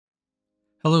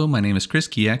Hello, my name is Chris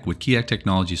Keyack with Keyack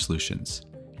Technology Solutions.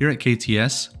 Here at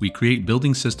KTS, we create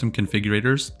building system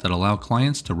configurators that allow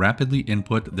clients to rapidly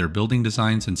input their building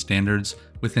designs and standards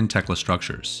within Tekla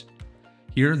Structures.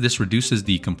 Here, this reduces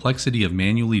the complexity of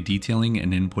manually detailing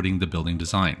and inputting the building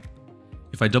design.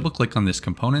 If I double-click on this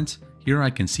component, here I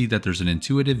can see that there's an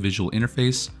intuitive visual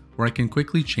interface where I can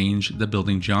quickly change the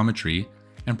building geometry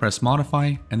and press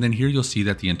modify, and then here you'll see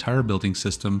that the entire building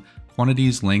system,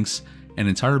 quantities, lengths, and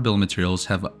entire bill of materials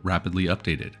have rapidly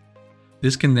updated.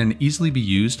 This can then easily be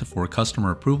used for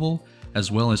customer approval as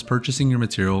well as purchasing your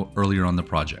material earlier on the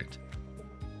project.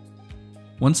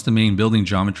 Once the main building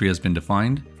geometry has been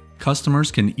defined,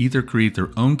 customers can either create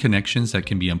their own connections that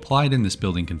can be applied in this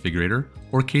building configurator,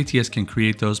 or KTS can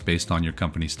create those based on your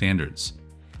company standards.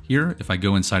 Here, if I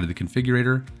go inside of the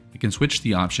configurator, I can switch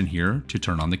the option here to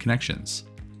turn on the connections.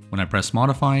 When I press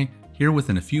modify, here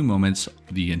within a few moments,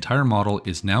 the entire model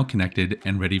is now connected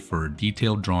and ready for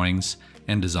detailed drawings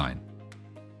and design.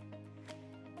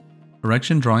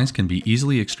 Erection drawings can be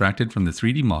easily extracted from the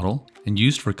 3D model and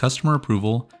used for customer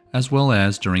approval as well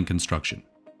as during construction.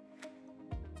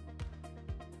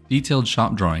 Detailed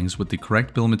shop drawings with the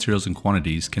correct bill of materials and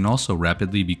quantities can also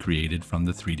rapidly be created from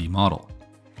the 3D model.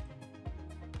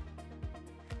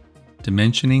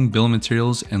 Dimensioning, bill of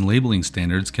materials, and labeling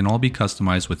standards can all be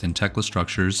customized within Tekla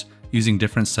Structures using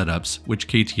different setups which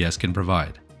KTS can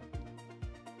provide.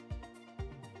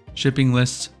 Shipping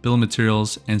lists, bill of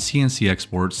materials, and CNC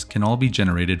exports can all be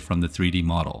generated from the 3D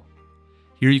model.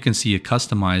 Here you can see a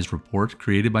customized report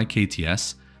created by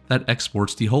KTS that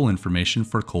exports the whole information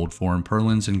for cold form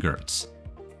purlins and girts.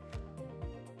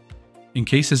 In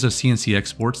cases of CNC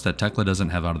exports that Tekla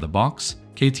doesn't have out of the box,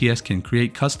 KTS can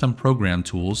create custom program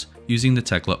tools using the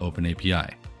Tekla Open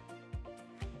API.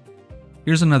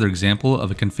 Here's another example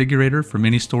of a configurator for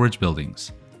mini storage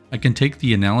buildings. I can take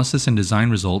the analysis and design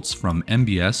results from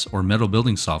MBS or Metal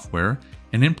Building software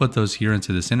and input those here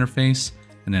into this interface,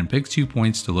 and then pick 2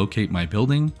 points to locate my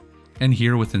building, and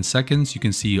here within seconds you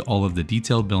can see all of the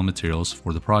detailed bill of materials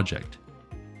for the project.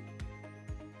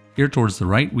 Here towards the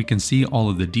right we can see all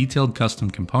of the detailed custom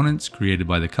components created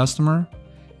by the customer,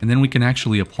 and then we can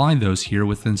actually apply those here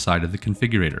within inside of the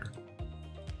configurator.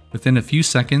 Within a few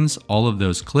seconds, all of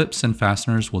those clips and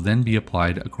fasteners will then be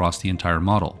applied across the entire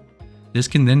model. This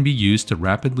can then be used to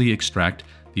rapidly extract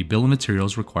the bill of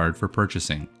materials required for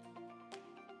purchasing.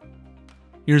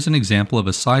 Here's an example of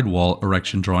a sidewall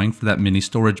erection drawing for that mini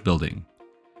storage building.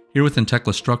 Here within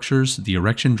Tekla Structures, the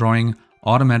erection drawing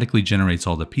automatically generates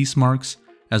all the piece marks,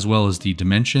 as well as the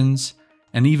dimensions,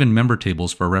 and even member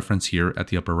tables for reference here at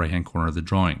the upper right hand corner of the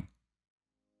drawing.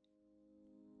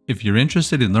 If you're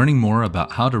interested in learning more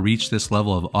about how to reach this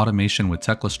level of automation with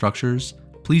Tekla Structures,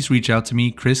 please reach out to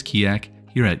me, Chris Keyack,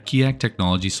 here at Keyack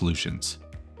Technology Solutions.